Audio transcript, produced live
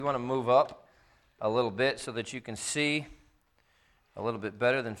You want to move up a little bit so that you can see a little bit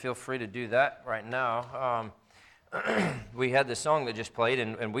better, then feel free to do that right now. We had this song that just played,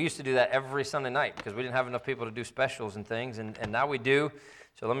 and we used to do that every Sunday night because we didn't have enough people to do specials and things, and now we do.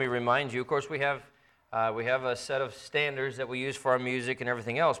 So let me remind you, of course, we have a set of standards that we use for our music and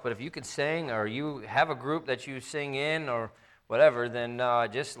everything else, but if you can sing or you have a group that you sing in or whatever, then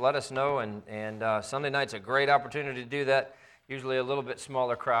just let us know, and Sunday night's a great opportunity to do that. Usually a little bit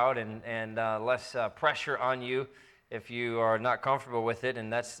smaller crowd and less pressure on you if you are not comfortable with it,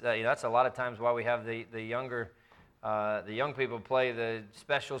 and that's a lot of times why we have the young people play the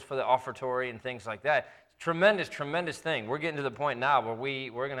specials for the offertory and things like that. Tremendous thing. We're getting to the point now where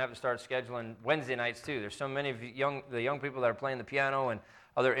we're going to have to start scheduling Wednesday nights too. There's so many of the young people that are playing the piano and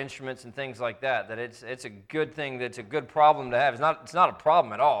other instruments and things like that it's a good thing. That's a good problem to have. It's not a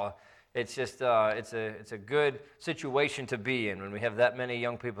problem at all. It's just it's a good situation to be in when we have that many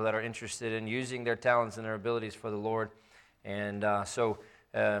young people that are interested in using their talents and their abilities for the Lord. And so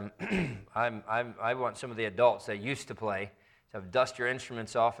I want some of the adults that used to play to dust your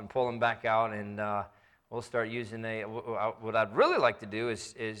instruments off and pull them back out, and we'll start using what I'd really like to do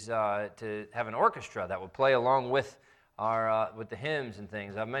is to have an orchestra that would play along with our with the hymns and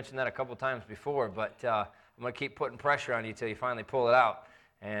things. I've mentioned that a couple times before, but I'm going to keep putting pressure on you till you finally pull it out.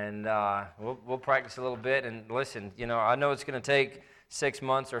 And we'll practice a little bit. And listen, I know it's going to take 6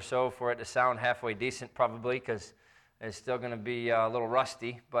 months or so for it to sound halfway decent, probably, because it's still going to be a little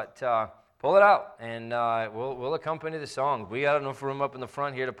rusty. But pull it out, and we'll accompany the song. We got enough room up in the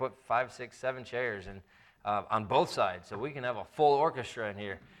front here to put 5, 6, 7 chairs, and on both sides, so we can have a full orchestra in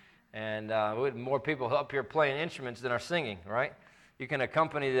here. And we have more people up here playing instruments than are singing, right? You can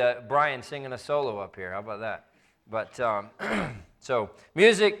accompany Brian singing a solo up here. How about that? But so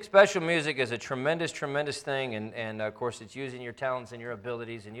music, special music is a tremendous thing, and of course it's using your talents and your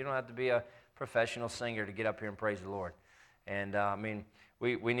abilities, and you don't have to be a professional singer to get up here and praise the Lord. And I mean,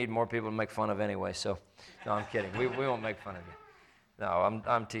 we need more people to make fun of anyway, so no, I'm kidding. We won't make fun of you. No,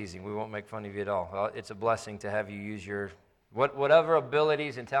 I'm teasing. We won't make fun of you at all. It's a blessing to have you use your whatever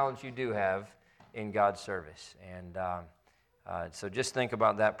abilities and talents you do have in God's service. And so just think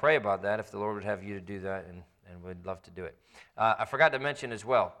about that, pray about that if the Lord would have you to do that, and we'd love to do it. I forgot to mention as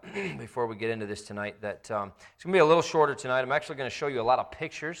well, before we get into this tonight, that it's going to be a little shorter tonight. I'm actually going to show you a lot of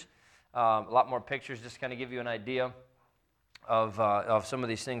pictures, a lot more pictures, just to kind of give you an idea of some of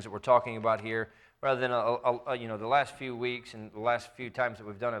these things that we're talking about here, rather than the last few weeks and the last few times that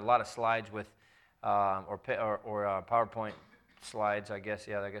we've done a lot of slides with or PowerPoint slides, I guess.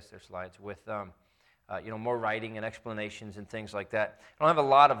 Yeah, I guess they're slides with more writing and explanations and things like that. I don't have a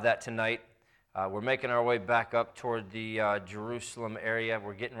lot of that tonight. We're making our way back up toward the Jerusalem area.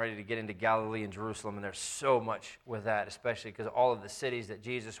 We're getting ready to get into Galilee and Jerusalem, and there's so much with that, especially because all of the cities that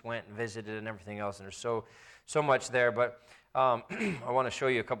Jesus went and visited and everything else, and there's so much there. But I want to show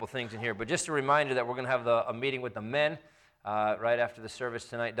you a couple things in here. But just a reminder that we're going to have a meeting with the men right after the service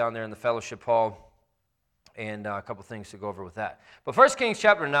tonight down there in the fellowship hall, and a couple things to go over with that. But 1 Kings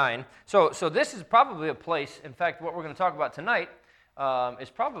chapter 9, so this is probably a place, in fact, what we're going to talk about tonight is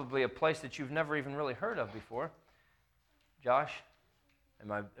probably a place that you've never even really heard of before. Josh,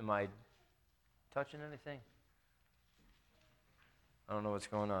 am I touching anything? I don't know what's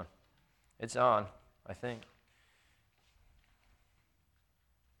going on. It's on, I think.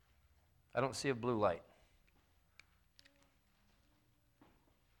 I don't see a blue light.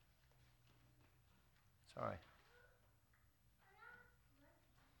 Sorry.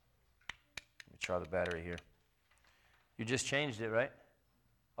 Let me try the battery here. You just changed it, right?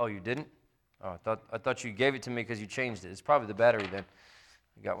 Oh, you didn't? Oh, I thought you gave it to me because you changed it. It's probably the battery then.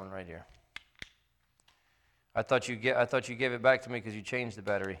 You got one right here. I thought you gave it back to me because you changed the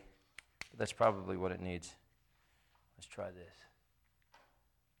battery. But that's probably what it needs. Let's try this.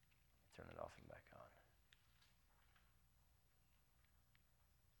 Turn it off and back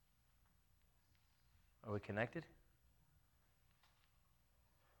on. Are we connected?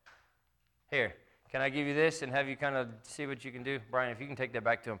 Here. Can I give you this and have you kind of see what you can do? Brian, if you can take that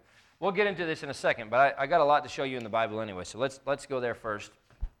back to him. We'll get into this in a second, but I got a lot to show you in the Bible anyway, so let's go there first.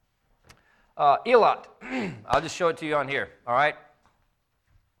 Eilat. I'll just show it to you on here, all right?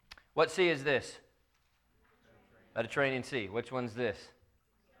 What sea is this? Mediterranean Sea. Which one's this?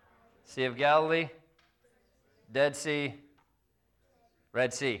 Sea of Galilee, Dead Sea,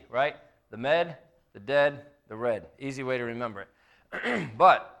 Red Sea, right? The Med, the Dead, the Red. Easy way to remember it.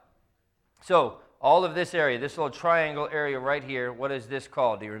 So all of this area, this little triangle area right here, what is this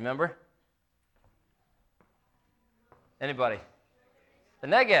called? Do you remember? Anybody? The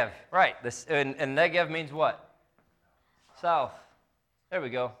Negev, right. And Negev means what? South. There we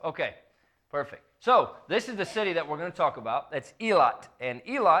go. Okay, perfect. So this is the city that we're going to talk about. That's Eilat. And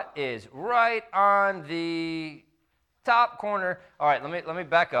Eilat is right on the top corner. All right, let me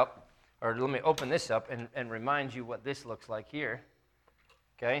back up, or let me open this up and remind you what this looks like here.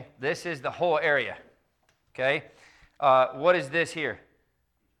 Okay, this is the whole area. Okay, what is this here?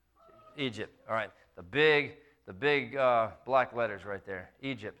 Egypt. All right, the big black letters right there,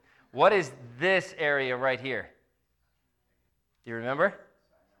 Egypt. What is this area right here? Do you remember?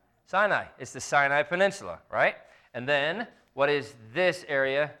 Sinai. It's the Sinai Peninsula, right? And then, what is this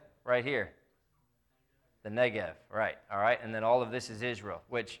area right here? The Negev, right, all right? And then all of this is Israel,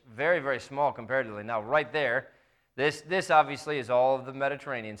 which very, very small comparatively. Now, right there, this obviously is all of the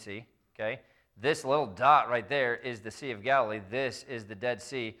Mediterranean Sea, okay? This little dot right there is the Sea of Galilee. This is the Dead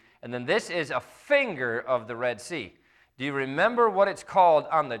Sea. And then this is a finger of the Red Sea. Do you remember what it's called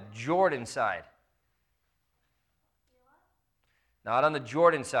on the Jordan side? Not on the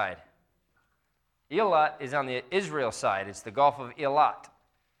Jordan side. Eilat is on the Israel side. It's the Gulf of Eilat.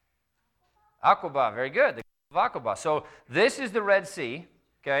 Aqaba, very good. The Gulf of Aqaba. So this is the Red Sea,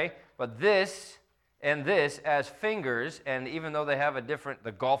 okay? But this and this as fingers, and even though they have a different,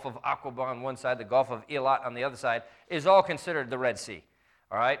 the Gulf of Aqaba on one side, the Gulf of Eilat on the other side, is all considered the Red Sea,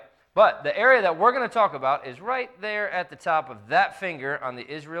 all right? But the area that we're going to talk about is right there at the top of that finger on the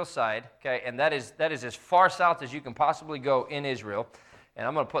Israel side, okay? And that is as far south as you can possibly go in Israel. And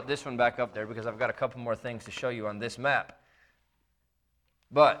I'm going to put this one back up there because I've got a couple more things to show you on this map.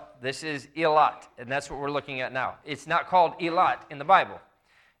 But this is Eilat, and that's what we're looking at now. It's not called Eilat in the Bible.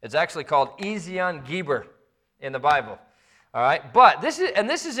 It's actually called Ezion Geber in the Bible, all right? But this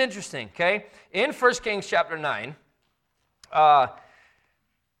is interesting, okay? In 1 Kings chapter 9,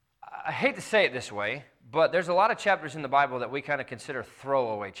 I hate to say it this way, but there's a lot of chapters in the Bible that we kind of consider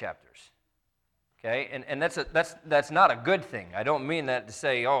throwaway chapters. Okay? And that's not a good thing. I don't mean that to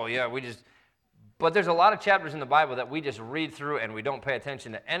say, oh yeah, but there's a lot of chapters in the Bible that we just read through and we don't pay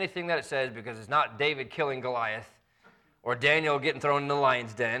attention to anything that it says because it's not David killing Goliath or Daniel getting thrown in the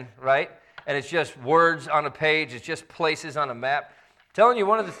lion's den, right? And it's just words on a page, it's just places on a map. Telling you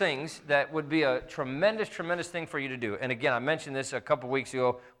one of the things that would be a tremendous, tremendous thing for you to do. And again, I mentioned this a couple weeks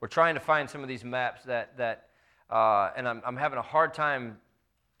ago. We're trying to find some of these maps and I'm having a hard time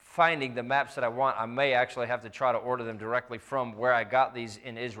finding the maps that I want. I may actually have to try to order them directly from where I got these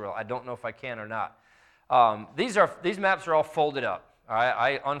in Israel. I don't know if I can or not. These maps are all folded up. All right?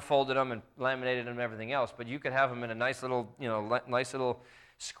 I unfolded them and laminated them and everything else, but you could have them in a nice little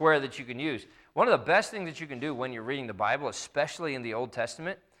square that you can use. One of the best things that you can do when you're reading the Bible, especially in the Old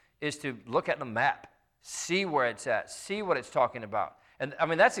Testament, is to look at the map, see where it's at, see what it's talking about. And I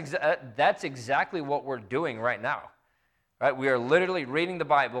mean, that's exactly what we're doing right now. Right? We are literally reading the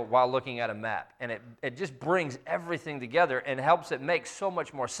Bible while looking at a map. And it just brings everything together and helps it make so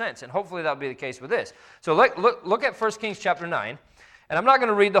much more sense. And hopefully that'll be the case with this. So look at 1 Kings chapter 9. And I'm not going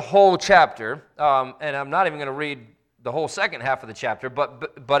to read the whole chapter, and I'm not even going to read the whole second half of the chapter,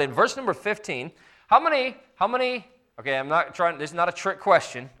 but in verse number 15, how many, okay, I'm not trying, this is not a trick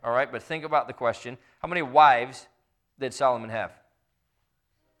question, all right, but think about the question. How many wives did Solomon have?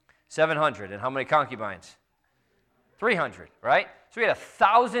 700. And how many concubines? 300, right? So he had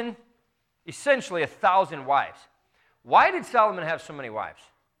 1,000, essentially 1,000 wives. Why did Solomon have so many wives?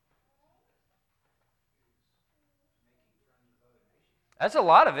 That's a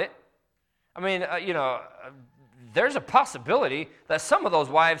lot of it. I mean, there's a possibility that some of those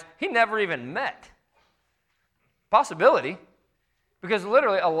wives he never even met. Possibility. Because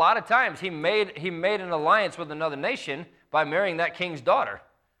literally a lot of times he made an alliance with another nation by marrying that king's daughter.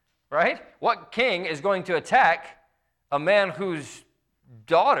 Right? What king is going to attack a man whose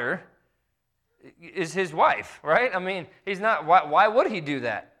daughter is his wife, right? I mean, he's not, why would he do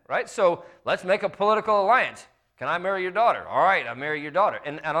that, right? So let's make a political alliance. Can I marry your daughter? All right, I'll marry your daughter.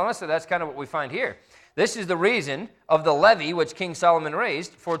 And honestly, that's kind of what we find here. This is the reason of the levy which King Solomon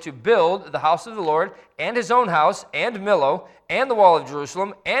raised for to build the house of the Lord and his own house and Millo and the wall of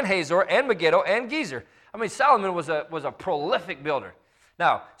Jerusalem and Hazor and Megiddo and Gezer. I mean, Solomon was a prolific builder.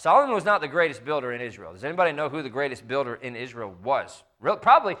 Now, Solomon was not the greatest builder in Israel. Does anybody know who the greatest builder in Israel was?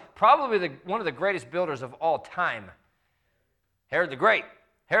 Probably one of the greatest builders of all time. Herod the Great.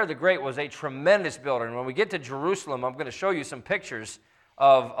 Herod the Great was a tremendous builder. And when we get to Jerusalem, I'm going to show you some pictures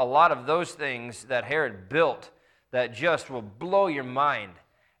of a lot of those things that Herod built that just will blow your mind.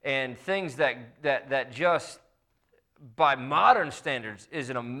 And things that just, by modern standards, is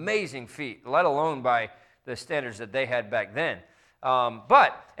an amazing feat, let alone by the standards that they had back then.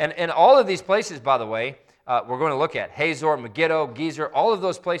 But all of these places, by the way, we're going to look at Hazor, Megiddo, Gezer, all of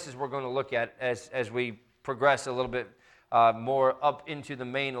those places we're going to look at as we progress a little bit more up into the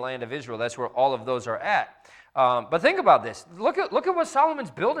main land of Israel. That's where all of those are at. But think about this. Look at what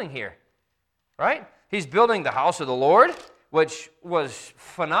Solomon's building here, right? He's building the house of the Lord, which was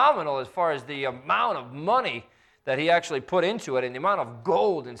phenomenal as far as the amount of money that he actually put into it and the amount of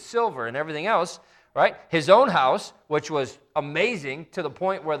gold and silver and everything else, right? His own house, which was amazing to the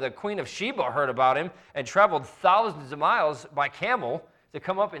point where the Queen of Sheba heard about him and traveled thousands of miles by camel to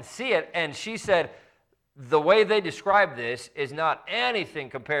come up and see it. And she said, the way they describe this is not anything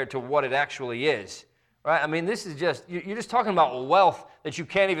compared to what it actually is, right? I mean, this is just, you're just talking about wealth that you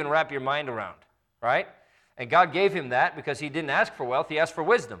can't even wrap your mind around, right? And God gave him that because he didn't ask for wealth, he asked for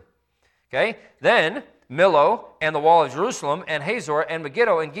wisdom, okay? Then Millo and the wall of Jerusalem and Hazor and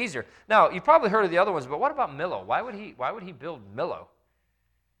Megiddo and Gezer. Now, you've probably heard of the other ones, but what about Millo? Why would he build Millo?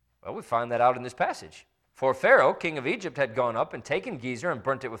 Well, we find that out in this passage. For Pharaoh, king of Egypt, had gone up and taken Gezer and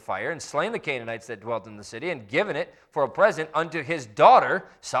burnt it with fire and slain the Canaanites that dwelt in the city and given it for a present unto his daughter,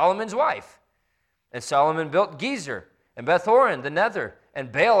 Solomon's wife. And Solomon built Gezer and Beth-horon, the nether,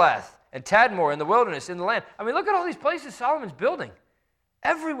 and Baalath and Tadmor in the wilderness in the land. I mean, look at all these places Solomon's building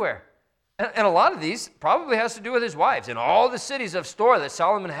everywhere. And a lot of these probably has to do with his wives and all the cities of store that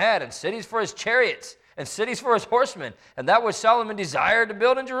Solomon had, and cities for his chariots and cities for his horsemen. And that which Solomon desired to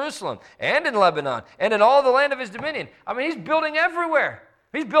build in Jerusalem and in Lebanon and in all the land of his dominion. I mean, he's building everywhere.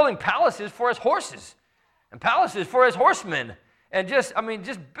 He's building palaces for his horses and palaces for his horsemen. And just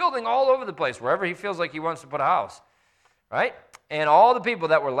building all over the place, wherever he feels like he wants to put a house, right? And all the people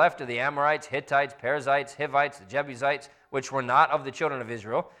that were left of the Amorites, Hittites, Perizzites, Hivites, the Jebusites, which were not of the children of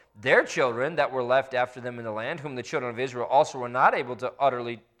Israel, their children that were left after them in the land, whom the children of Israel also were not able to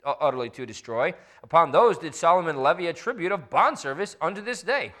utterly to destroy, upon those did Solomon levy a tribute of bondservice unto this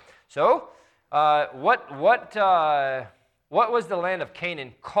day. So, what was the land of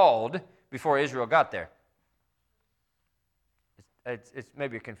Canaan called before Israel got there? It's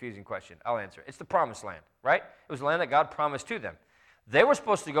maybe a confusing question. I'll answer. It's the promised land, right? It was the land that God promised to them. They were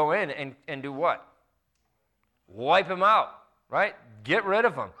supposed to go in and do what? Wipe them out, right? Get rid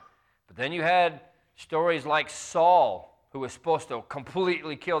of them. But then you had stories like Saul, who was supposed to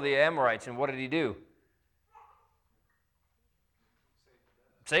completely kill the Amorites, and what did he do?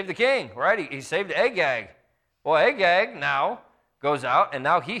 Saved the king, right? He saved Agag. Well, Agag now goes out, and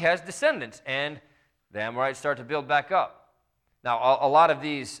now he has descendants, and the Amorites start to build back up. Now, a lot of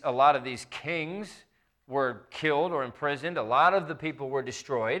these kings were killed or imprisoned. A lot of the people were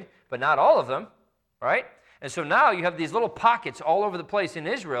destroyed, but not all of them, right? And so now you have these little pockets all over the place in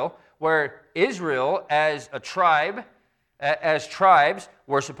Israel where Israel as a tribe, as tribes,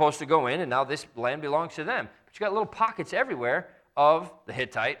 were supposed to go in, and now this land belongs to them. But you got little pockets everywhere of the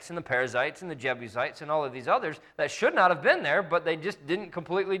Hittites and the Perizzites and the Jebusites and all of these others that should not have been there, but they just didn't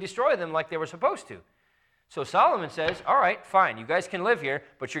completely destroy them like they were supposed to. So Solomon says, all right, fine, you guys can live here,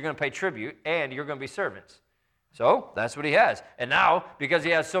 but you're going to pay tribute, and you're going to be servants. So that's what he has. And now, because he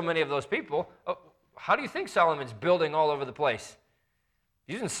has so many of those people, how do you think Solomon's building all over the place?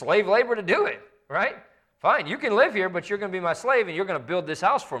 Using slave labor to do it, right? Fine, you can live here, but you're going to be my slave, and you're going to build this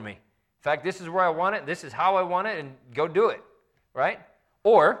house for me. In fact, this is where I want it, this is how I want it, and go do it, right?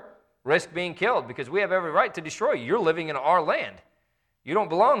 Or risk being killed, because we have every right to destroy you. You're living in our land. You don't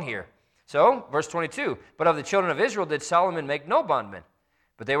belong here. So, verse 22, but of the children of Israel did Solomon make no bondmen,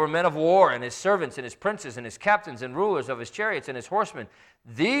 but they were men of war, and his servants, and his princes, and his captains, and rulers of his chariots, and his horsemen.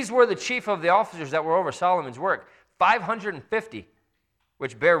 These were the chief of the officers that were over Solomon's work, 550,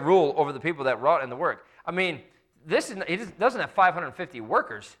 which bear rule over the people that wrought in the work. I mean, he doesn't have 550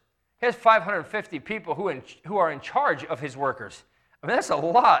 workers. He has 550 people who are in charge of his workers. I mean, that's a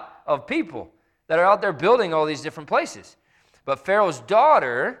lot of people that are out there building all these different places. But Pharaoh's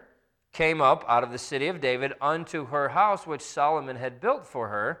daughter came up out of the city of David unto her house, which Solomon had built for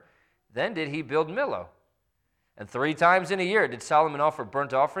her. Then did he build Millo. And 3 times in a year did Solomon offer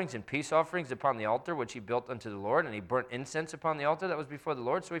burnt offerings and peace offerings upon the altar, which he built unto the Lord. And he burnt incense upon the altar that was before the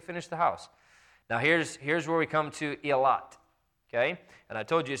Lord, so he finished the house. Now here's where we come to Eilat, okay? And I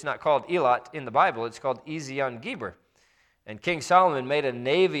told you it's not called Eilat in the Bible. It's called Ezion-Geber. And King Solomon made a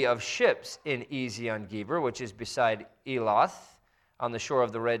navy of ships in Ezion-Geber, which is beside Elath, on the shore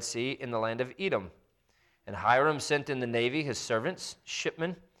of the Red Sea in the land of Edom. And Hiram sent in the navy his servants,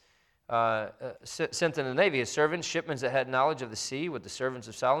 shipmen, shipments that had knowledge of the sea with the servants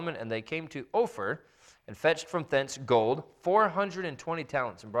of Solomon, and they came to Ophir and fetched from thence gold, 420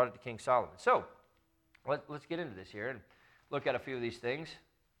 talents, and brought it to King Solomon. So, let's get into this here and look at a few of these things.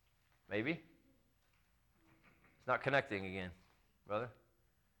 Maybe. It's not connecting again, brother.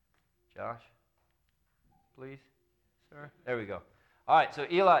 Josh, please, sir. There we go. All right, so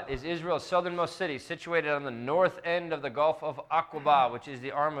Eilat is Israel's southernmost city, situated on the north end of the Gulf of Aqaba, which is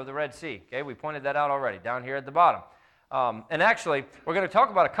the arm of the Red Sea. Okay, we pointed that out already, down here at the bottom. And actually, we're going to talk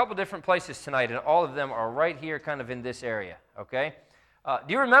about a couple different places tonight, and all of them are right here kind of in this area, okay?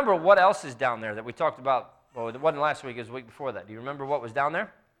 Do you remember what else is down there that we talked about? Well, it wasn't last week, it was the week before that. Do you remember what was down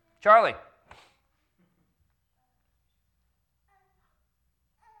there? Charlie?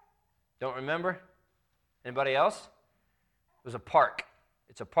 Don't remember? Anybody else? It was a park.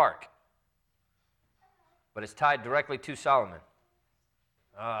 It's a park. But it's tied directly to Solomon.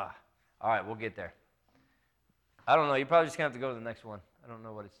 All right, we'll get there. I don't know. You're probably just going to have to go to the next one. I don't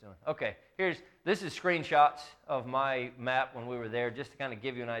know what it's doing. Okay, this is screenshots of my map when we were there, just to kind of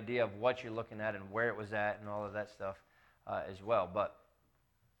give you an idea of what you're looking at and where it was at and all of that stuff as well.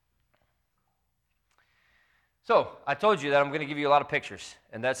 So I told you that I'm going to give you a lot of pictures,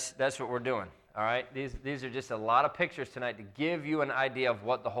 and that's what we're doing. All right, these are just a lot of pictures tonight to give you an idea of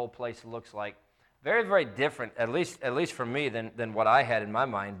what the whole place looks like. Very, very different, at least for me, than what I had in my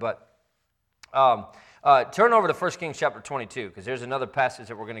mind. But turn over to 1 Kings chapter 22, because there's another passage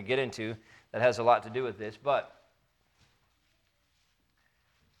that we're going to get into that has a lot to do with this. But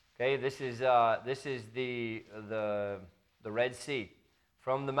okay, this is the Red Sea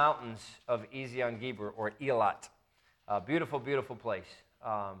from the mountains of Ezion-Geber, or Eilat. Beautiful, beautiful place,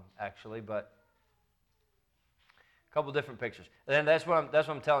 actually, but a couple different pictures. And then that's what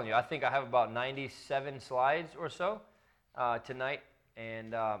I'm telling you. I think I have about 97 slides or so tonight,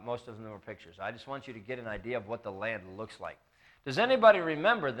 and most of them are pictures. I just want you to get an idea of what the land looks like. Does anybody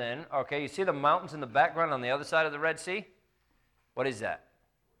remember then, okay, you see the mountains in the background on the other side of the Red Sea? What is that?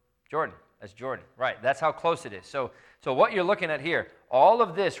 Jordan. That's Jordan. Right, that's how close it is. So what you're looking at here, all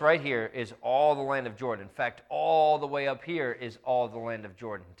of this right here is all the land of Jordan. In fact, all the way up here is all the land of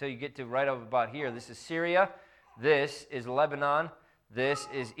Jordan. Until you get to right over about here, this is Syria, this is Lebanon, this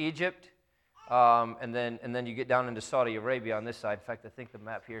is Egypt, and then you get down into Saudi Arabia on this side. In fact, I think the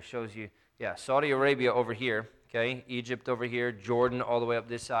map here shows you, yeah, Saudi Arabia over here, okay, Egypt over here, Jordan all the way up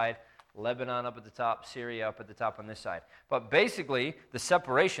this side, Lebanon up at the top, Syria up at the top on this side. But basically, the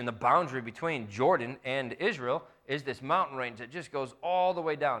separation, the boundary between Jordan and Israel is this mountain range that just goes all the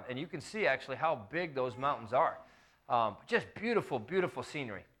way down. And you can see actually how big those mountains are. Just beautiful, beautiful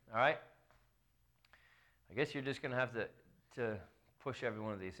scenery, all right? I guess you're just going to have to push every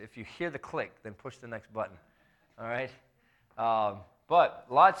one of these. If you hear the click, then push the next button, all right? But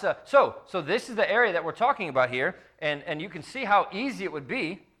lots of, so this is the area that we're talking about here, and you can see how easy it would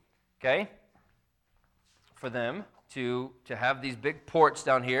be, okay, for them to have these big ports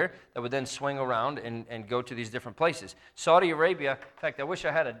down here that would then swing around and go to these different places. Saudi Arabia, in fact, I wish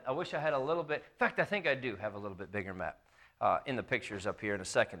I had a little bit, in fact, I think I do have a little bit bigger map in the pictures up here in a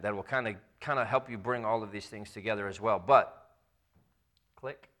second that will kind of help you bring all of these things together as well. But,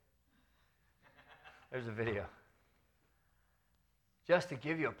 click, there's a video. Just to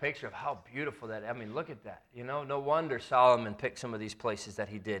give you a picture of how beautiful that, I mean, look at that. You know, no wonder Solomon picked some of these places that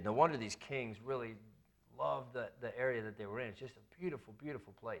he did. No wonder these kings really loved the area that they were in. It's just a beautiful,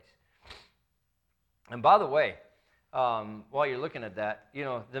 beautiful place. And by the way, while you're looking at that, you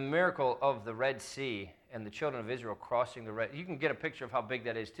know, the miracle of the Red Sea and the children of Israel crossing the Red, you can get a picture of how big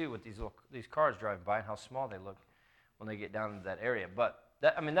that is too with these cars driving by and how small they look when they get down into that area. But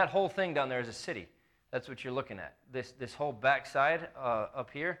that whole thing down there is a city. That's what you're looking at. This whole backside up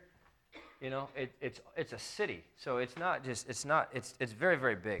here, you know, it's a city. So it's very,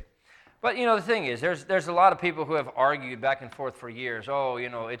 very big. But you know, the thing is, there's a lot of people who have argued back and forth for years. Oh, you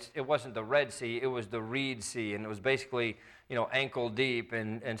know, it wasn't the Red Sea, it was the Reed Sea, and it was basically, you know, ankle deep,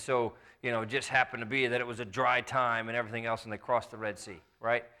 and so, you know, it just happened to be that it was a dry time and everything else, and they crossed the Red Sea,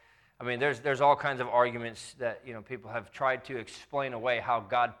 right? I mean, there's all kinds of arguments that, you know, people have tried to explain away how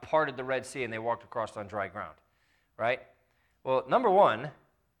God parted the Red Sea and they walked across on dry ground, right? Well, number one, it'd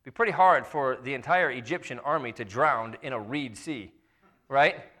be pretty hard for the entire Egyptian army to drown in a reed sea,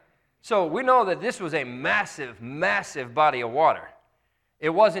 right? So we know that this was a massive, massive body of water. It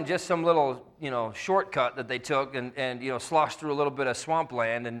wasn't just some little, you know, shortcut that they took and you know, sloshed through a little bit of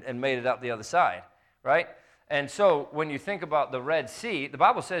swampland and made it out the other side, right? And so when you think about the Red Sea, the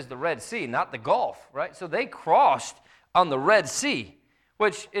Bible says the Red Sea, not the Gulf, right? So they crossed on the Red Sea,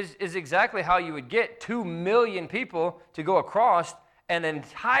 which is exactly how you would get 2 million people to go across an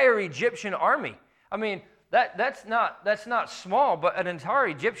entire Egyptian army. I mean, that's not small, but an entire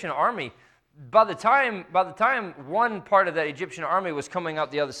Egyptian army. By the time one part of that Egyptian army was coming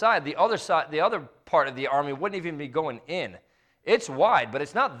out the other side, the other part of the army wouldn't even be going in. It's wide, but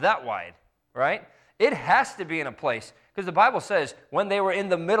it's not that wide, right? It has to be in a place, because the Bible says when they were in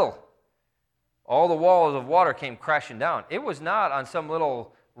the middle, all the walls of water came crashing down. It was not on some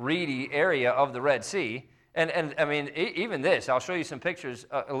little reedy area of the Red Sea. And I mean, even this, I'll show you some pictures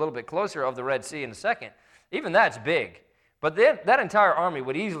a little bit closer of the Red Sea in a second. Even that's big. But that entire army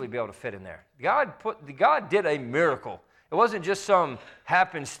would easily be able to fit in there. God did a miracle. It wasn't just some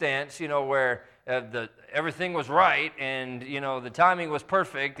happenstance, where everything was right and, the timing was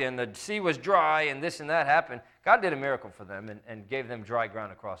perfect and the sea was dry and this and that happened. God did a miracle for them and gave them dry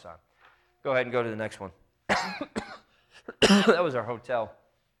ground to cross on. Go ahead and go to the next one. That was our hotel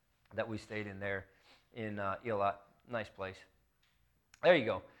that we stayed in there in Eilat. Nice place. There you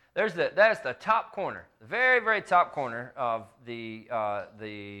go. That's the top corner, the very, very top corner of the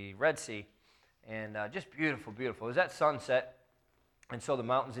Red Sea, and just beautiful, beautiful. It was at sunset, and so the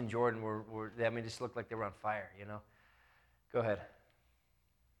mountains in Jordan just looked like they were on fire, Go ahead.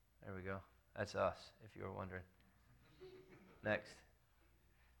 There we go. That's us, if you were wondering. Next.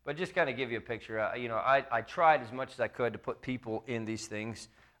 But just kind of give you a picture. I tried as much as I could to put people in these things,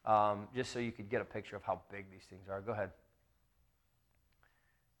 just so you could get a picture of how big these things are. Go ahead.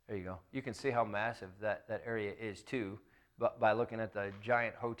 There you go. You can see how massive that area is, too, but by looking at the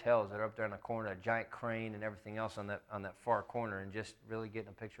giant hotels that are up there in the corner, a giant crane and everything else on that far corner, and just really getting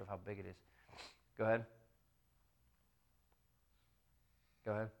a picture of how big it is. Go ahead.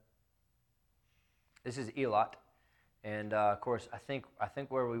 Go ahead. This is Eilat, and of course, I think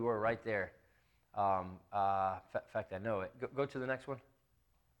where we were right there. In fact, I know it. Go to the next one.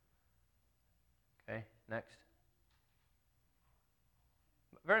 Okay, next.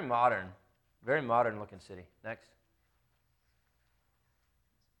 Very modern looking city. Next.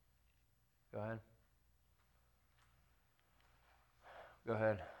 Go ahead. Go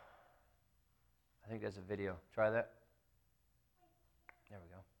ahead. I think that's a video. Try that. There we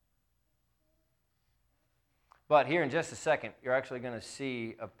go. But here in just a second, you're actually going to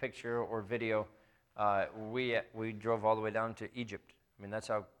see a picture or video. We drove all the way down to Egypt. I mean, that's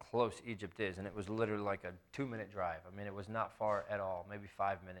how close Egypt is, and it was literally like a 2-minute drive. I mean, it was not far at all, maybe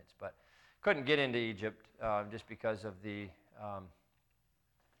 5 minutes, but couldn't get into Egypt just because of the,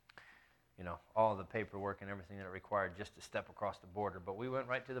 all the paperwork and everything that it required just to step across the border. But we went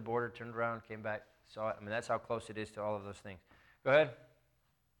right to the border, turned around, came back, saw it. I mean, that's how close it is to all of those things. Go ahead.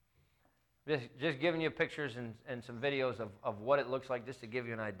 Just giving you pictures and some videos of what it looks like just to give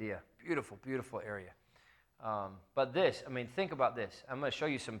you an idea. Beautiful, beautiful area. But this, I mean, think about this. I'm going to show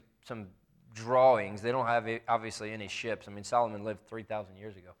you some drawings. They don't have, obviously, any ships. I mean, Solomon lived 3,000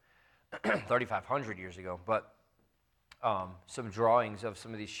 years ago, 3,500 years ago. But some drawings of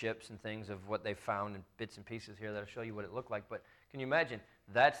some of these ships and things of what they found in bits and pieces here that'll show you what it looked like. But can you imagine?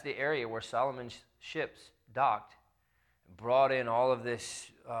 That's the area where Solomon's ships docked, brought in all of this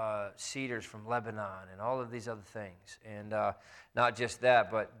cedars from Lebanon and all of these other things. And not just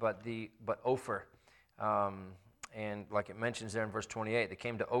that, but Ophir. And like it mentions there in verse 28, they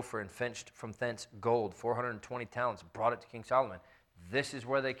came to Ophir and fetched from thence gold, 420 talents, brought it to King Solomon. This is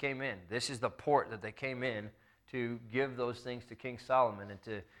where they came in. This is the port that they came in to give those things to King Solomon and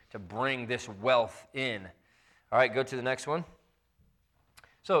to bring this wealth in. All right, go to the next one.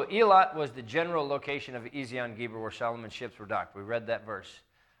 So Eilat was the general location of Ezion-Geber where Solomon's ships were docked. We read that verse.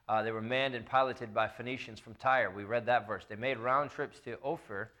 They were manned and piloted by Phoenicians from Tyre. We read that verse. They made round trips to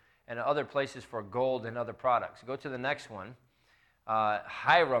Ophir and other places for gold and other products. Go to the next one.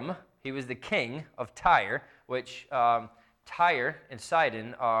 Hiram, he was the king of Tyre, which Tyre and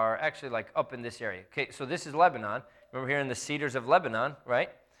Sidon are actually like up in this area. Okay, so this is Lebanon. Remember here in the cedars of Lebanon, right?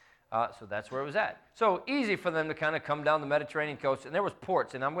 So that's where it was at. So easy for them to kind of come down the Mediterranean coast. And there was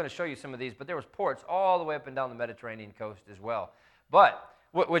ports, and I'm going to show you some of these, but there was ports all the way up and down the Mediterranean coast as well. But,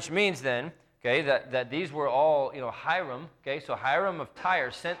 which means then, okay, that these were all, Hiram, okay, so Hiram of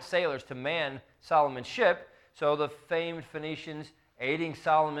Tyre sent sailors to man Solomon's ship, so the famed Phoenicians aiding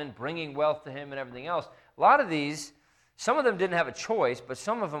Solomon, bringing wealth to him and everything else. A lot of these, some of them didn't have a choice, but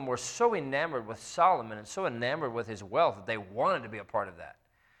some of them were so enamored with Solomon and so enamored with his wealth that they wanted to be a part of that.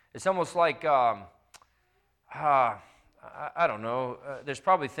 It's almost like, I don't know, there's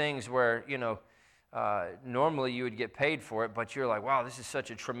probably things where, normally you would get paid for it, but you're like, wow, this is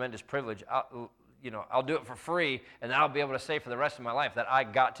such a tremendous privilege. I'll do it for free, and I'll be able to say for the rest of my life that I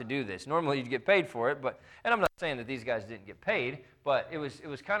got to do this. Normally you'd get paid for it, and I'm not saying that these guys didn't get paid, but it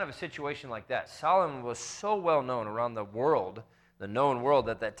was kind of a situation like that. Solomon was so well known around the world, the known world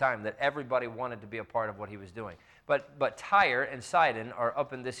at that time, that everybody wanted to be a part of what he was doing. But Tyre and Sidon are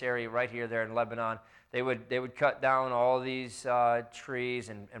up in this area right here, there in Lebanon. They would cut down all these trees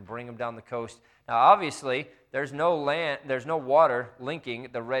and bring them down the coast. Now, obviously, there's no water linking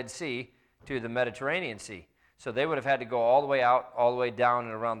the Red Sea to the Mediterranean Sea. So they would have had to go all the way out, all the way down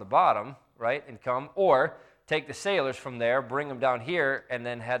and around the bottom, right, and come, or take the sailors from there, bring them down here, and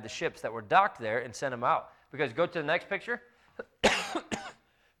then had the ships that were docked there and send them out. Because go to the next picture.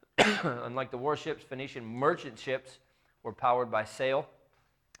 Unlike the warships, Phoenician merchant ships were powered by sail,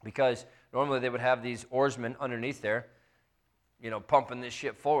 because normally they would have these oarsmen underneath there, pumping this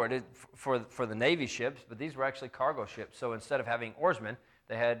ship forward for the Navy ships, but these were actually cargo ships. So instead of having oarsmen,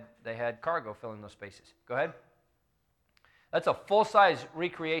 they had cargo filling those spaces. Go ahead. That's a full-size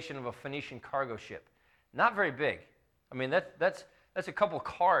recreation of a Phoenician cargo ship. Not very big. I mean, that's a couple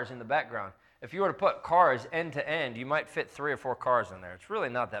cars in the background. If you were to put cars end to end, you might fit 3 or 4 cars in there. It's really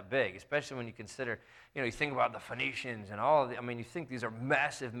not that big, especially when you consider, you think about the Phoenicians and all of the, you think these are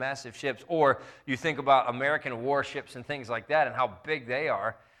massive, massive ships, or you think about American warships and things like that and how big they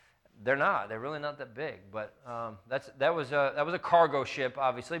are. They're not. They're really not that big. But that was a cargo ship,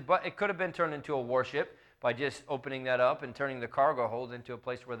 obviously, but it could have been turned into a warship by just opening that up and turning the cargo hold into a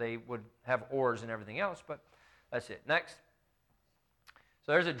place where they would have oars and everything else, but that's it. Next.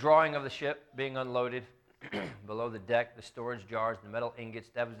 So there's a drawing of the ship being unloaded. Below the deck, the storage jars, the metal ingots,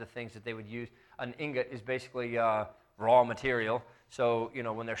 that was the things that they would use. An ingot is basically raw material. So,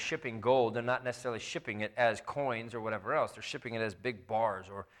 when they're shipping gold, they're not necessarily shipping it as coins or whatever else. They're shipping it as big bars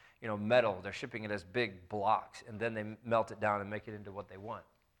or, metal. They're shipping it as big blocks, and then they melt it down and make it into what they want.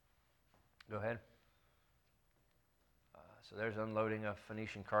 Go ahead. So there's unloading a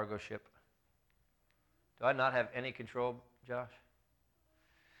Phoenician cargo ship. Do I not have any control, Josh?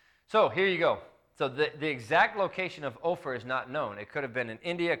 So here you go. So the exact location of Ophir is not known. It could have been in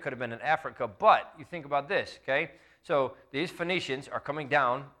India, it could have been in Africa, but you think about this, okay? So these Phoenicians are coming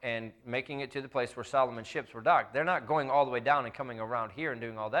down and making it to the place where Solomon's ships were docked. They're not going all the way down and coming around here and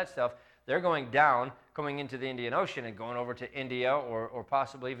doing all that stuff. They're going down, coming into the Indian Ocean and going over to India or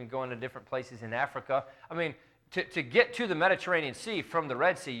possibly even going to different places in Africa. To get to the Mediterranean Sea from the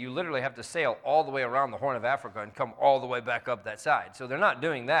Red Sea, you literally have to sail all the way around the Horn of Africa and come all the way back up that side. So they're not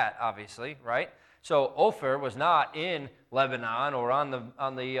doing that, obviously, right? So Ophir was not in Lebanon or on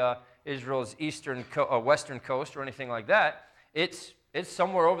the Israel's western coast or anything like that. It's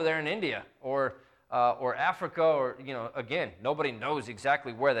somewhere over there in India or Africa or, again, nobody knows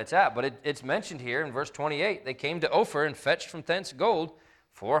exactly where that's at, but it's mentioned here in verse 28. They came to Ophir and fetched from thence gold,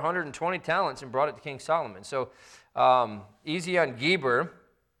 420 talents, and brought it to King Solomon. So Ezion Geber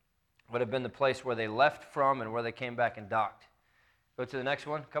would have been the place where they left from and where they came back and docked. Go to the next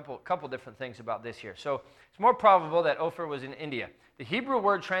one. Couple different things about this here. So it's more probable that Ophir was in India. The Hebrew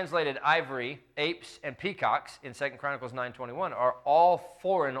word translated ivory, apes, and peacocks in 2 Chronicles 9:21 are all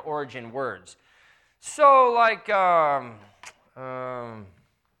foreign origin words. So like, I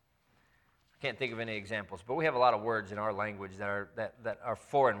can't think of any examples, but we have a lot of words in our language that are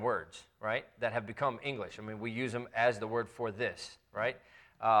foreign words, right? That have become English. We use them as the word for this, right?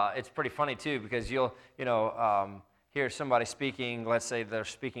 It's pretty funny too, because you'll hear somebody speaking. Let's say they're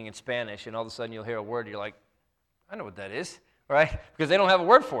speaking in Spanish, and all of a sudden you'll hear a word. You're like, I know what that is, right? Because they don't have a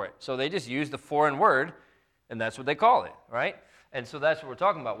word for it, so they just use the foreign word, and that's what they call it, right? And so that's what we're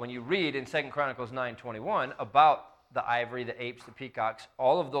talking about when you read in 2 Chronicles 9:21 about the ivory, the apes, the peacocks.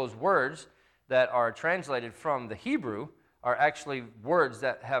 All of those words that are translated from the Hebrew are actually words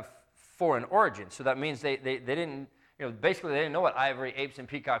that have foreign origin. So that means they didn't, basically they didn't know what ivory, apes, and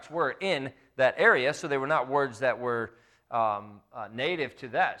peacocks were in that area, so they were not words that were native to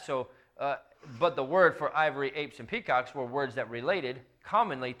that. So, but the word for ivory, apes, and peacocks were words that related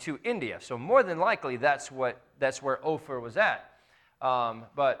commonly to India. So more than likely that's where Ophir was at.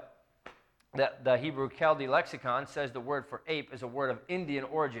 But the Hebrew Chaldee lexicon says the word for ape is a word of Indian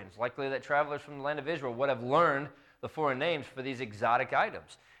origins. Likely that travelers from the land of Israel would have learned the foreign names for these exotic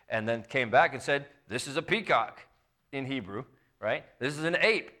items and then came back and said, this is a peacock in Hebrew, right? This is an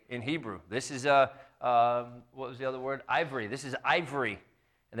ape in Hebrew. This is what was the other word? Ivory. This is ivory.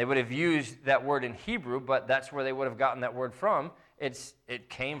 And they would have used that word in Hebrew, but that's where they would have gotten that word from. It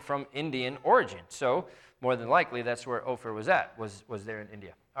came from Indian origin. So more than likely that's where Ophir was at, was there in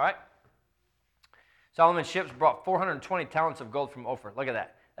India. All right? Solomon's ships brought 420 talents of gold from Ophir. Look at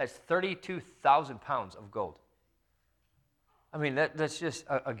that. That's 32,000 pounds of gold. That's just,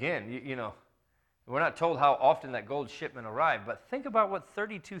 again, we're not told how often that gold shipment arrived, but think about what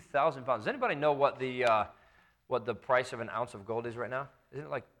 32,000 pounds. Does anybody know what the price of an ounce of gold is right now? Isn't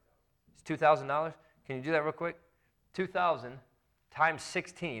it like it's $2,000? Can you do that real quick? 2,000 times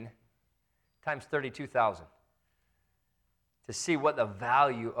 16 times 32,000. To see what the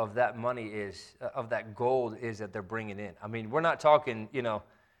value of that money is, of that gold is that they're bringing in. We're not talking, $1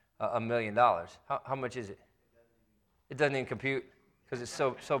 million. How much is it? It doesn't even compute because it's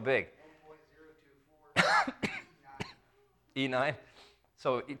so big. 1.024 E9.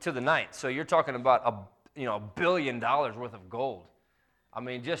 So to the ninth. So you're talking about $1 billion worth of gold. I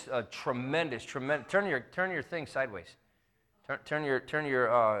mean, just a tremendous. Turn your thing sideways. Turn your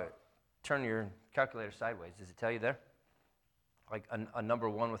calculator sideways. Does it tell you there? Like a number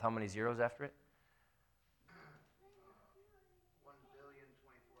 1 with how many zeros after it?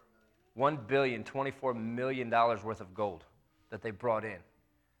 $1,024 million worth of gold that they brought in.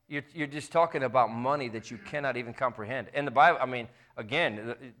 You're just talking about money that you cannot even comprehend. And the Bible, I mean,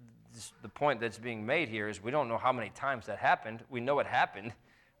 again, the point that's being made here is we don't know how many times that happened. We know it happened,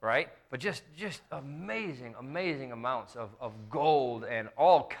 right? But just amazing amounts of gold and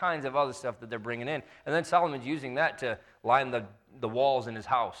all kinds of other stuff that they're bringing in. And then Solomon's using that to line the walls in his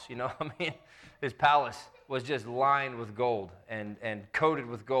house. I mean, his palace was just lined with gold and coated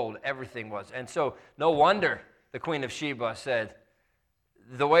with gold. Everything was. And so no wonder the Queen of Sheba said,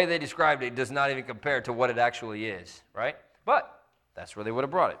 the way they described it does not even compare to what it actually is, right? But that's where they would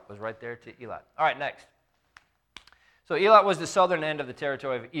have brought it. It was right there to Eilat. All right, next. So Eilat was the southern end of the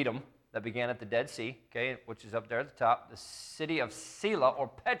territory of Edom that began at the Dead Sea, okay, which is up there at the top. The city of Selah or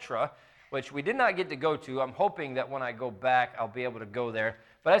Petra, which we did not get to go to. I'm hoping that when I go back, I'll be able to go there.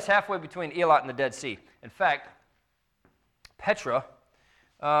 But that's halfway between Eilat and the Dead Sea. In fact, Petra,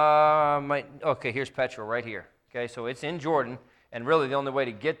 here's Petra right here. Okay, so it's in Jordan. And really, the only way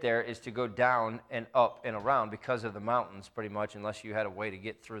to get there is to go down and up and around because of the mountains, pretty much, unless you had a way to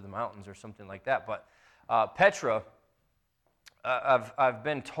get through the mountains or something like that. But Petra, I've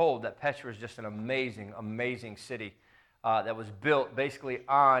been told that Petra is just an amazing city that was built basically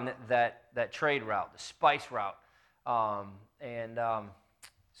on that trade route, the spice route.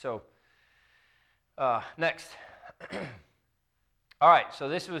 Next. All right, so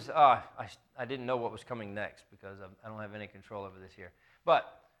this was, I didn't know what was coming next because I don't have any control over this here.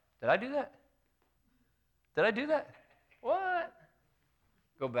 But did I do that? Did I do that? What?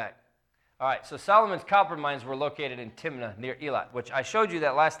 Go back. All right, so Solomon's copper mines were located in Timnah near Eilat, which I showed you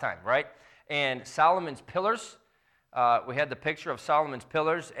that last time, right? And Solomon's pillars, we had the picture of Solomon's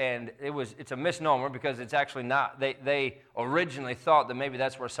pillars, and it's a misnomer because it's actually not. They originally thought that maybe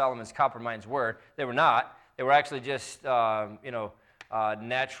that's where Solomon's copper mines were. They were not. They were actually just,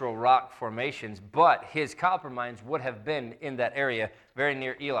 natural rock formations, but his copper mines would have been in that area very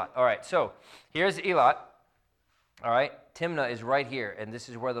near Eilat. All right, so here's Eilat. All right, Timnah is right here, and this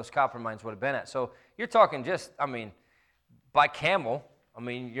is where those copper mines would have been at. So you're talking by camel,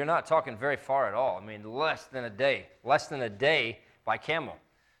 you're not talking very far at all. Less than a day by camel.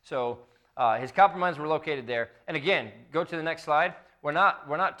 So his copper mines were located there. And again, go to the next slide. We're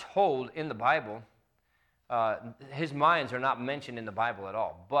not told in the Bible. His mines are not mentioned in the Bible at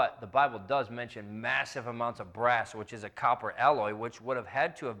all, but the Bible does mention massive amounts of brass, which is a copper alloy, which would have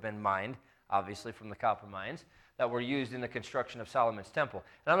had to have been mined, obviously, from the copper mines that were used in the construction of Solomon's temple.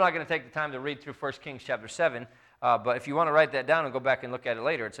 And I'm not going to take the time to read through 1 Kings chapter 7, but if you want to write that down and go back and look at it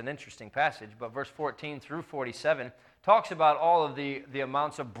later, it's an interesting passage. But verse 14 through 47 talks about all of the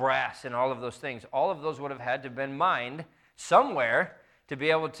amounts of brass and all of those things. All of those would have had to have been mined somewhere to be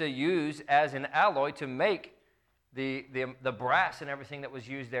able to use as an alloy to make the brass and everything that was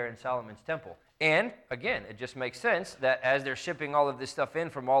used there in Solomon's temple. And, again, it just makes sense that as they're shipping all of this stuff in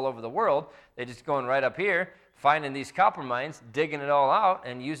from all over the world, they're just going right up here, finding these copper mines, digging it all out,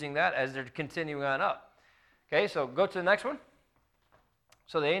 and using that as they're continuing on up. Okay, so go to the next one.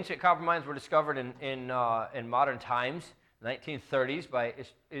 So the ancient copper mines were discovered in modern times, 1930s, by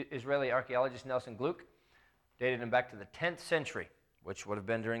Israeli archaeologist Nelson Gluck, dated them back to the 10th century, which would have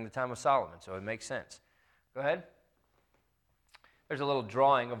been during the time of Solomon, so it makes sense. Go ahead. There's a little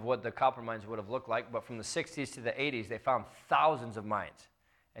drawing of what the copper mines would have looked like, but from the 60s to the 80s, they found thousands of mines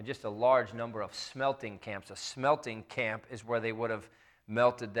and just a large number of smelting camps. A smelting camp is where they would have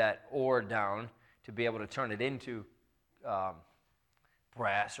melted that ore down to be able to turn it into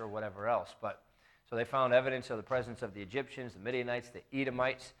brass or whatever else. So they found evidence of the presence of the Egyptians, the Midianites, the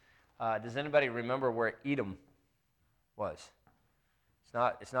Edomites. Does anybody remember where Edom was?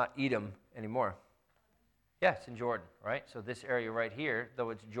 It's not Edom anymore. Yeah, it's in Jordan, right? So this area right here, though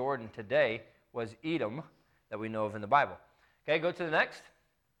it's Jordan today, was Edom that we know of in the Bible. Okay, go to the next.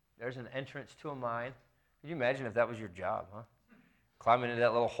 There's an entrance to a mine. Could you imagine if that was your job, huh? Climbing into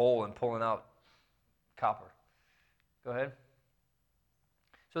that little hole and pulling out copper. Go ahead.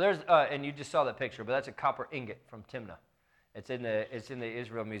 So there's, and you just saw that picture, but that's a copper ingot from Timnah. It's in the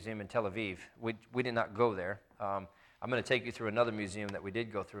Israel Museum in Tel Aviv. We did not go there. I'm going to take you through another museum that we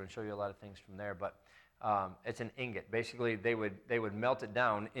did go through and show you a lot of things from there. But it's an ingot. Basically, they would melt it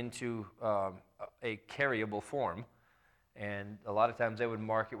down into a carryable form, And a lot of times they would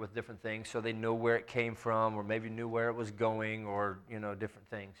mark it with different things so they knew where it came from, or maybe knew where it was going, or different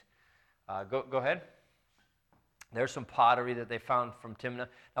things. Go ahead. There's some pottery that they found from Timnah.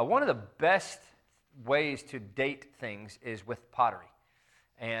 Now, one of the best ways to date things is with pottery.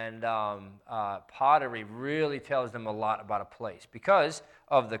 And pottery really tells them a lot about a place because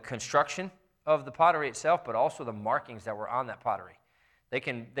of the construction of the pottery itself, but also the markings that were on that pottery.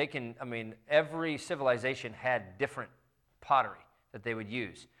 Every civilization had different pottery that they would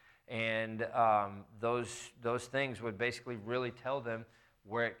use. And those things would basically really tell them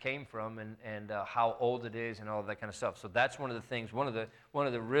where it came from and how old it is and all of that kind of stuff. So that's one of the things, one of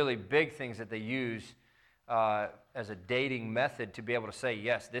the really big things that they use as a dating method to be able to say,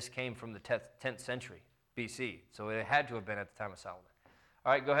 yes, this came from the 10th century BC. So it had to have been at the time of Solomon.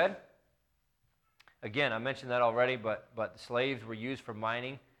 All right, go ahead. Again, I mentioned that already, but the slaves were used for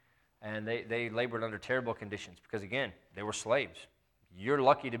mining, and they labored under terrible conditions because, again, they were slaves. You're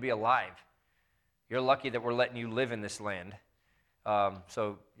lucky to be alive. You're lucky that we're letting you live in this land.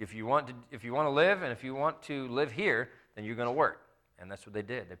 So if you want to live, and if you want to live here, then you're going to work, and that's what they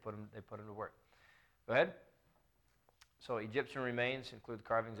did. They put them to work. Go ahead. So Egyptian remains include the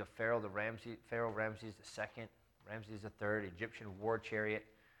carvings of Pharaoh Ramses II, Ramses III, Egyptian war chariot.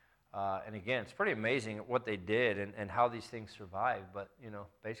 And again, it's pretty amazing what they did and how these things survived. But,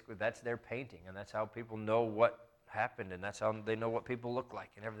 basically that's their painting, and that's how people know what happened, and that's how they know what people look like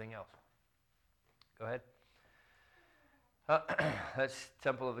and everything else. Go ahead. That's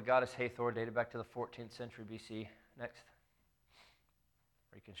Temple of the Goddess Hathor, dated back to the 14th century BC. Next.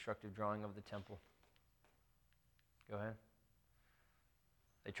 Reconstructive drawing of the temple. Go ahead.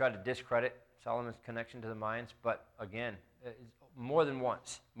 They tried to discredit Solomon's connection to the Mayans, but again, more than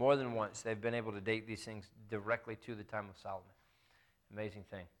once, they've been able to date these things directly to the time of Solomon. Amazing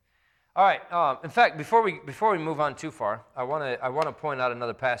thing. All right. In fact, before we move on too far, I want to point out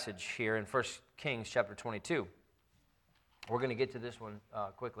another passage here in 1 Kings chapter 22. We're going to get to this one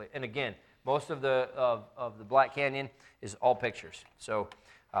quickly. And again, most of the Black Canyon is all pictures. So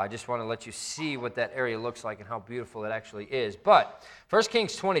I just want to let you see what that area looks like and how beautiful it actually is. But 1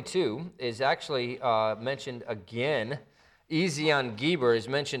 Kings 22 is actually mentioned again. Ezion Geber is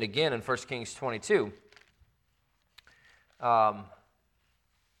mentioned again in 1 Kings 22.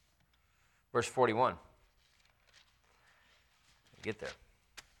 Verse 41. Get there.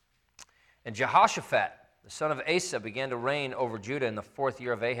 And Jehoshaphat, the son of Asa, began to reign over Judah in the 4th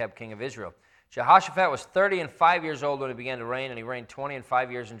year of Ahab, king of Israel. Jehoshaphat was 35 years old when he began to reign, and he reigned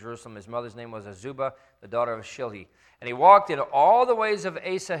 25 years in Jerusalem. His mother's name was Azubah, the daughter of Shilhi. And he walked in all the ways of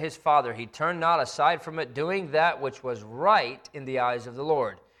Asa his father. He turned not aside from it, doing that which was right in the eyes of the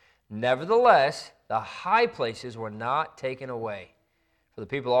Lord. Nevertheless, the high places were not taken away, for the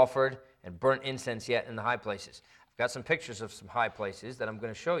people offered and burnt incense yet in the high places. I've got some pictures of some high places that I'm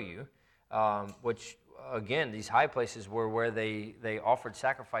going to show you, which, again, these high places were where they offered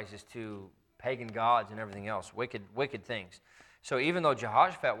sacrifices to pagan gods and everything else, wicked things. So even though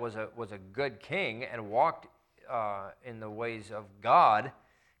Jehoshaphat was a good king and walked in the ways of God,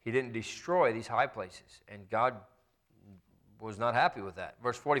 he didn't destroy these high places, and God was not happy with that.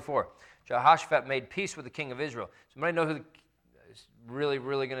 Verse 44, Jehoshaphat made peace with the king of Israel. Somebody know who it's really,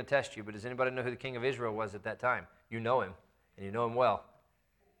 really going to test you, but does anybody know who the king of Israel was at that time? You know him, and you know him well.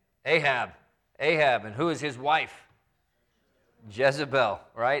 Ahab, and who is his wife? Jezebel,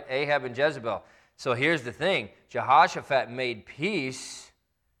 right? Ahab and Jezebel. So here's the thing. Jehoshaphat made peace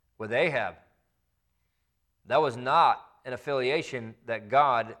with Ahab. That was not an affiliation that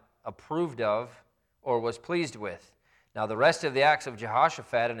God approved of or was pleased with. Now, the rest of the acts of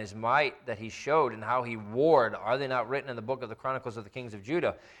Jehoshaphat and his might that he showed and how he warred, are they not written in the book of the Chronicles of the Kings of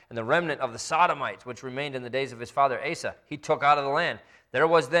Judah? And the remnant of the Sodomites, which remained in the days of his father Asa, he took out of the land. There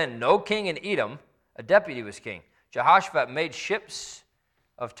was then no king in Edom, a deputy was king. Jehoshaphat made ships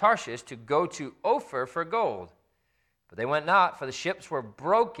of Tarshish to go to Ophir for gold. But they went not, for the ships were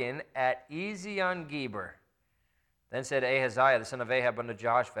broken at Ezion Geber. Then said Ahaziah, the son of Ahab, unto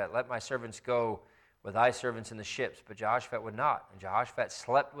Jehoshaphat, let my servants go with thy servants in the ships. But Jehoshaphat would not. And Jehoshaphat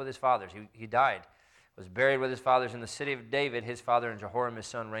slept with his fathers. He died, was buried with his fathers in the city of David. His father and Jehoram his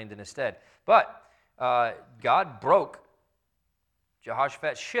son reigned in his stead. But God broke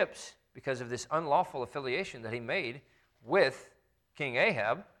Jehoshaphat's ships because of this unlawful affiliation that he made with King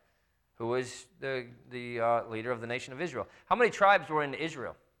Ahab, who was the leader of the nation of Israel. How many tribes were in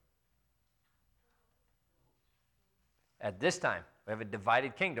Israel? At this time, we have a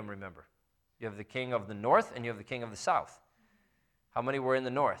divided kingdom, remember. You have the king of the north and you have the king of the south. How many were in the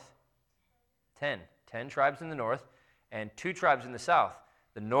north? 10. 10 tribes in the north and 2 tribes in the south.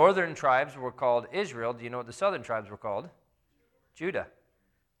 The northern tribes were called Israel. Do you know what the southern tribes were called? Judah.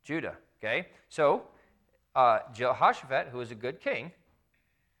 Judah, okay? So, Jehoshaphat, who was a good king,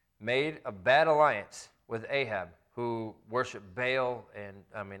 made a bad alliance with Ahab, who worshiped Baal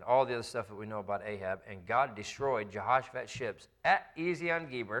and, all the other stuff that we know about Ahab, and God destroyed Jehoshaphat's ships at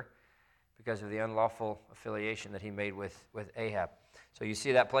Ezion-Geber because of the unlawful affiliation that he made with Ahab. So you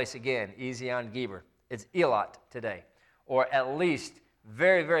see that place again, Ezion-Geber. It's Eilat today, or at least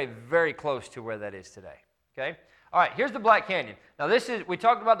very, very, very close to where that is today, okay? All right, here's the Black Canyon. Now we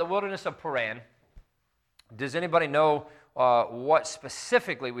talked about the wilderness of Paran. Does anybody know what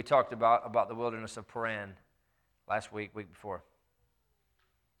specifically we talked about the wilderness of Paran last week before?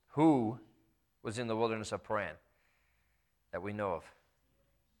 Who was in the wilderness of Paran that we know of?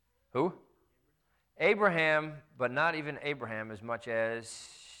 Who? Abraham, but not even Abraham as much as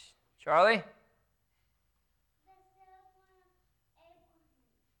Charlie?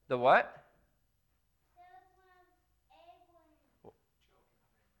 The what?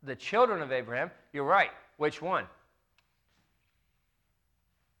 The children of Abraham. You're right. Which one?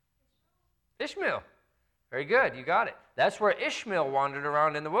 Ishmael. Very good. You got it. That's where Ishmael wandered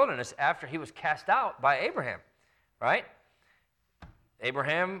around in the wilderness after he was cast out by Abraham, right?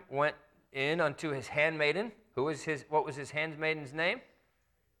 Abraham went in unto his handmaiden. What was his handmaiden's name?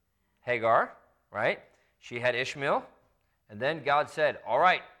 Hagar, right? She had Ishmael. And then God said, all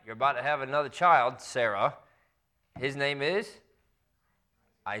right, you're about to have another child, Sarah. His name is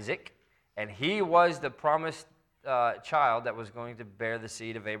Isaac. And he was the promised child that was going to bear the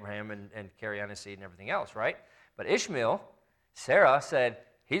seed of Abraham and carry on his seed and everything else, right? But Ishmael, Sarah said,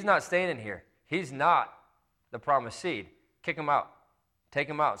 he's not staying in here. He's not the promised seed. Kick him out. Take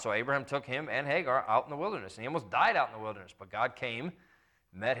him out. So Abraham took him and Hagar out in the wilderness. And he almost died out in the wilderness. But God came,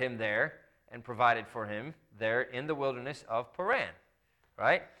 met him there, and provided for him there in the wilderness of Paran,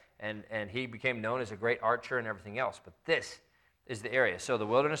 right? And he became known as a great archer and everything else. But this is the area. So the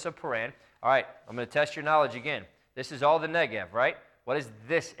wilderness of Paran. All right, I'm going to test your knowledge again. This is all the Negev, right? What is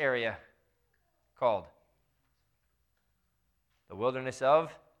this area called? The wilderness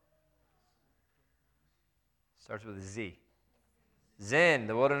of? Starts with a Z. Zin,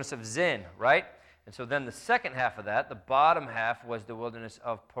 the wilderness of Zin, right? And so then the second half of that, the bottom half, was the wilderness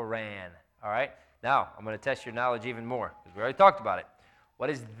of Paran. All right? Now, I'm going to test your knowledge even more, because we already talked about it.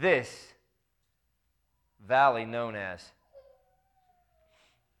 What is this valley known as?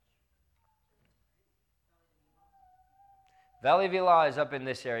 Valley of Elah is up in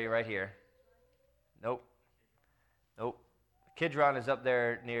this area right here. Nope. Kidron is up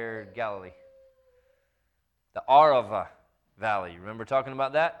there near Galilee. The Arava Valley. You remember talking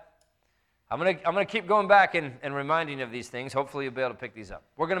about that? I'm gonna keep going back and reminding you of these things. Hopefully you'll be able to pick these up.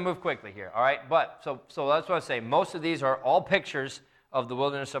 We're going to move quickly here, all right? But, so that's what I say. Most of these are all pictures of the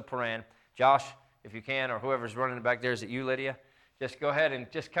wilderness of Paran. Josh, if you can, or whoever's running back there, is it you, Lydia? Just go ahead and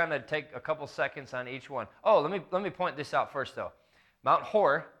just kind of take a couple seconds on each one. Oh, let me point this out first, though. Mount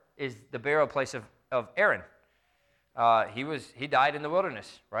Hor is the burial place of Aaron. He died in the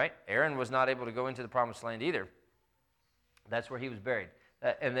wilderness, right? Aaron was not able to go into the promised land either. That's where he was buried.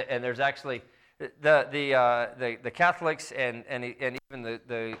 And there's actually the Catholics and even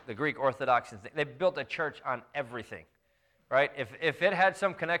the Greek Orthodox, they built a church on everything, right? If it had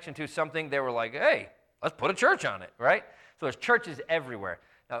some connection to something, they were like, hey, let's put a church on it, right? So there's churches everywhere.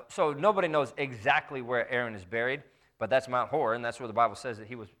 Now, so nobody knows exactly where Aaron is buried, but that's Mount Hor, and that's where the Bible says that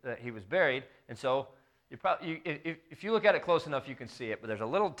he was buried. And so if you look at it close enough, you can see it. But there's a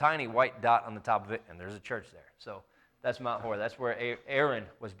little tiny white dot on the top of it, and there's a church there. So that's Mount Hor. That's where Aaron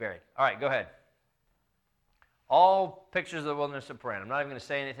was buried. All right, go ahead. All pictures of the wilderness of Paran. I'm not even going to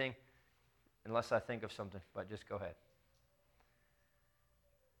say anything unless I think of something, but just go ahead.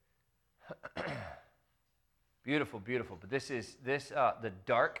 Beautiful, beautiful. But the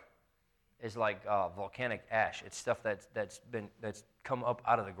dark is like volcanic ash. It's stuff that's come up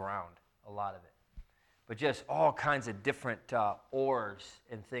out of the ground, a lot of it. But just all kinds of different ores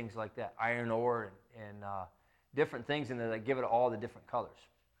and things like that, iron ore and different things in there that give it all the different colors.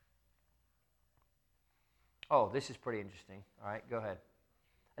 Oh, this is pretty interesting. All right, go ahead.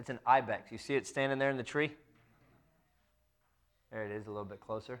 That's an ibex. You see it standing there in the tree? There it is, a little bit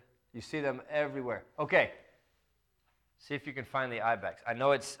closer. You see them everywhere. Okay. See if you can find the ibex. I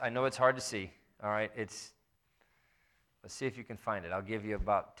know it's hard to see. All right, let's see if you can find it. I'll give you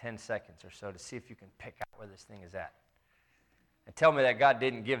about 10 seconds or so to see if you can pick out where this thing is at. And tell me that God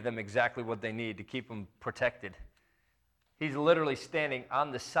didn't give them exactly what they need to keep them protected. He's literally standing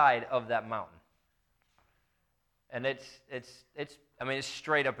on the side of that mountain. And it's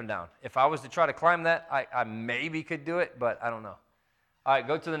straight up and down. If I was to try to climb that, I maybe could do it, but I don't know. All right,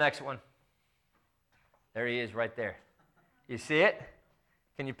 go to the next one. There he is right there. You see it?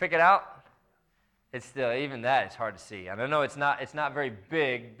 Can you pick it out? It's still, even that is hard to see. And I know it's not very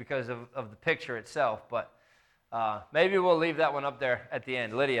big because of the picture itself, but maybe we'll leave that one up there at the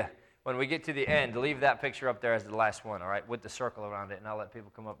end. Lydia, when we get to the end, leave that picture up there as the last one, all right, with the circle around it, and I'll let people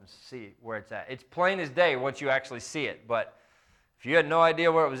come up and see where it's at. It's plain as day once you actually see it, but if you had no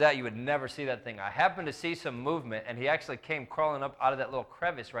idea where it was at, you would never see that thing. I happened to see some movement, and he actually came crawling up out of that little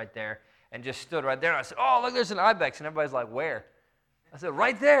crevice right there and just stood right there. And I said, oh, look, there's an ibex. And everybody's like, where? I said,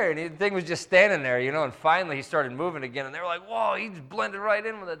 right there. And the thing was just standing there, and finally he started moving again. And they were like, whoa, he just blended right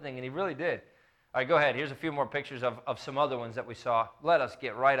in with that thing. And he really did. All right, go ahead. Here's a few more pictures of some other ones that we saw. Let us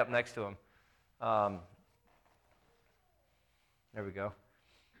get right up next to him. There we go.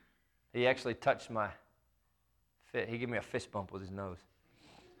 He actually touched my fit. He gave me a fist bump with his nose.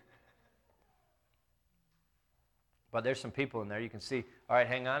 But there's some people in there. You can see. All right,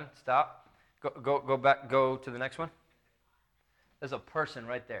 hang on. Stop. Go back. Go to the next one. There's a person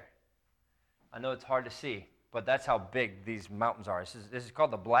right there. I know it's hard to see, but that's how big these mountains are. This is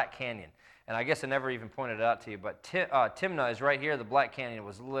called the Black Canyon. And I guess I never even pointed it out to you, but Timnah is right here. The Black Canyon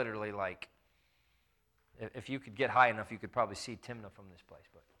was literally like, if you could get high enough, you could probably see Timnah from this place.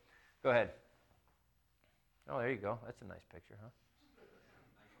 But go ahead. Oh, there you go. That's a nice picture, huh?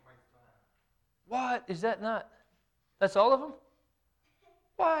 What? Is that not? That's all of them?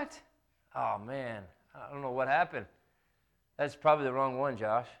 What? Oh, man. I don't know what happened. That's probably the wrong one,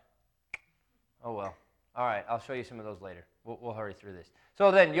 Josh. Oh, well. All right, I'll show you some of those later. We'll hurry through this. So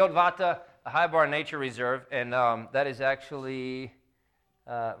then, Yotvata, the High Bar Nature Reserve, and that is actually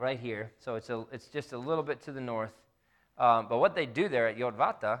right here. So it's just a little bit to the north. But what they do there at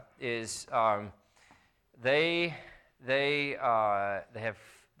Yotvata is they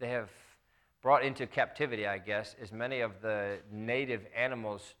have brought into captivity, I guess, as many of the native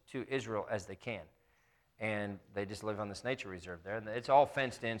animals to Israel as they can. And they just live on this nature reserve there. And it's all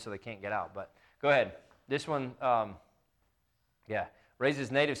fenced in so they can't get out. But go ahead. This one,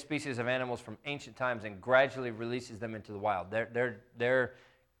 raises native species of animals from ancient times and gradually releases them into the wild. Their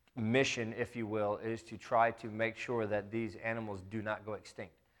mission, if you will, is to try to make sure that these animals do not go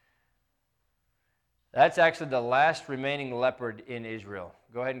extinct. That's actually the last remaining leopard in Israel.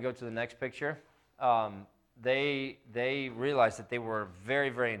 Go ahead and go to the next picture. They realized that they were very,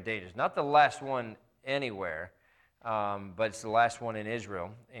 very endangered. Not the last one anywhere, but it's the last one in Israel.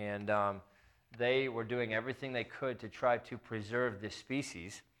 And they were doing everything they could to try to preserve this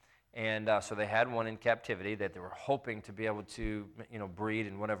species. And so they had one in captivity that they were hoping to be able to, breed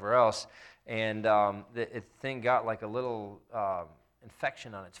and whatever else. And the thing got like a little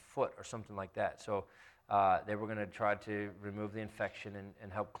infection on its foot or something like that. So they were going to try to remove the infection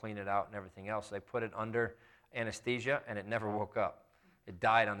and help clean it out and everything else. They put it under anesthesia, and it never woke up. It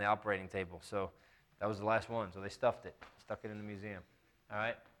died on the operating table. So that was the last one. So they stuffed it, stuck it in the museum. All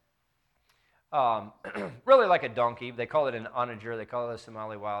right? Really like a donkey. They call it an onager. They call it a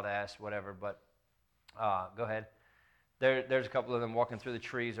Somali wild ass, whatever. But go ahead. There's a couple of them walking through the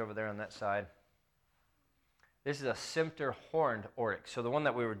trees over there on that side. This is a Cimpter horned oryx. So the one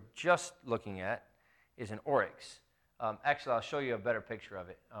that we were just looking at is an oryx. Actually, I'll show you a better picture of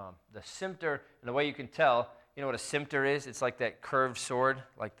it. The Cimpter, and the way you can tell, you know what a Cimpter is? It's like that curved sword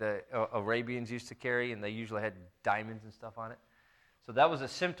like the Arabians used to carry, and they usually had diamonds and stuff on it. So that was a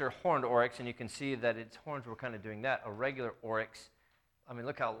Cimpter horned oryx, and you can see that its horns were kind of doing that. A regular oryx, I mean,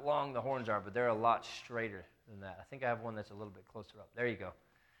 look how long the horns are, but they're a lot straighter than that. I think I have one that's a little bit closer up. There you go.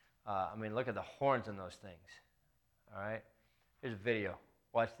 I mean, look at the horns on those things. All right? Here's a video.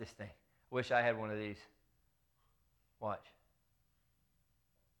 Watch this thing. Wish I had one of these. Watch.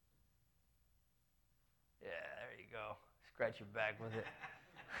 Yeah, there you go. Scratch your back with it.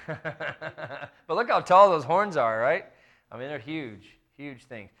 But look how tall those horns are, right? I mean, they're huge, huge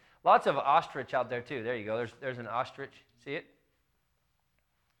things. Lots of ostrich out there, too. There you go. There's an ostrich. See it?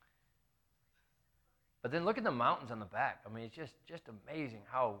 But then look at the mountains on the back. I mean, it's just amazing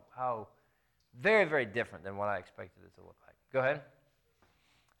how very, very different than what I expected it to look like. Go ahead.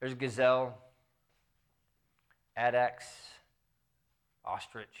 There's gazelle, addax,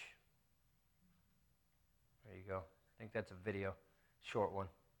 ostrich. There you go. I think that's a video, short one.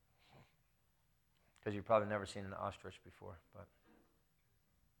 Because you've probably never seen an ostrich before, but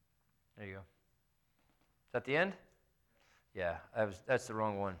there you go. Is that the end? Yeah, that's the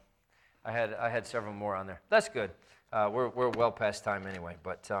wrong one. I had several more on there. That's good. We're well past time anyway,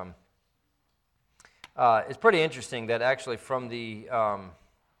 but it's pretty interesting that actually from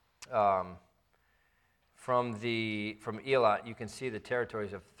Eilat you can see the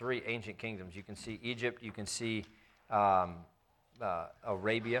territories of three ancient kingdoms. You can see Egypt, you can see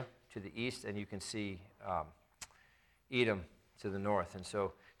Arabia to the east, and you can see Edom to the north. And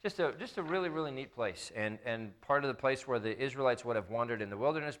so just a really, really neat place. And part of the place where the Israelites would have wandered in the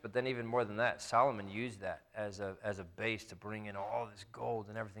wilderness, but then even more than that, Solomon used that as a base to bring in all this gold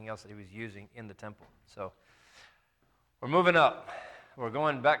and everything else that he was using in the temple. So we're moving up. We're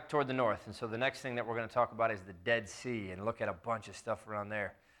going back toward the north. And so the next thing that we're going to talk about is the Dead Sea and look at a bunch of stuff around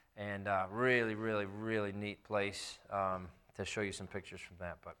there. And really, really, really neat place to show you some pictures from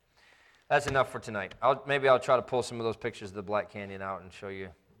that. But that's enough for tonight. Maybe I'll try to pull some of those pictures of the Black Canyon out and show you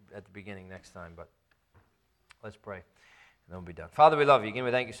at the beginning next time. But let's pray, and then we'll be done. Father, we love you. Again,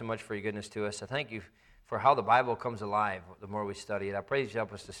 we thank you so much for your goodness to us. I thank you for how the Bible comes alive the more we study it. I pray that you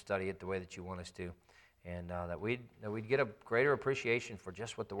help us to study it the way that you want us to, and that we'd get a greater appreciation for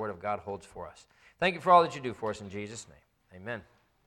just what the Word of God holds for us. Thank you for all that you do for us in Jesus' name. Amen.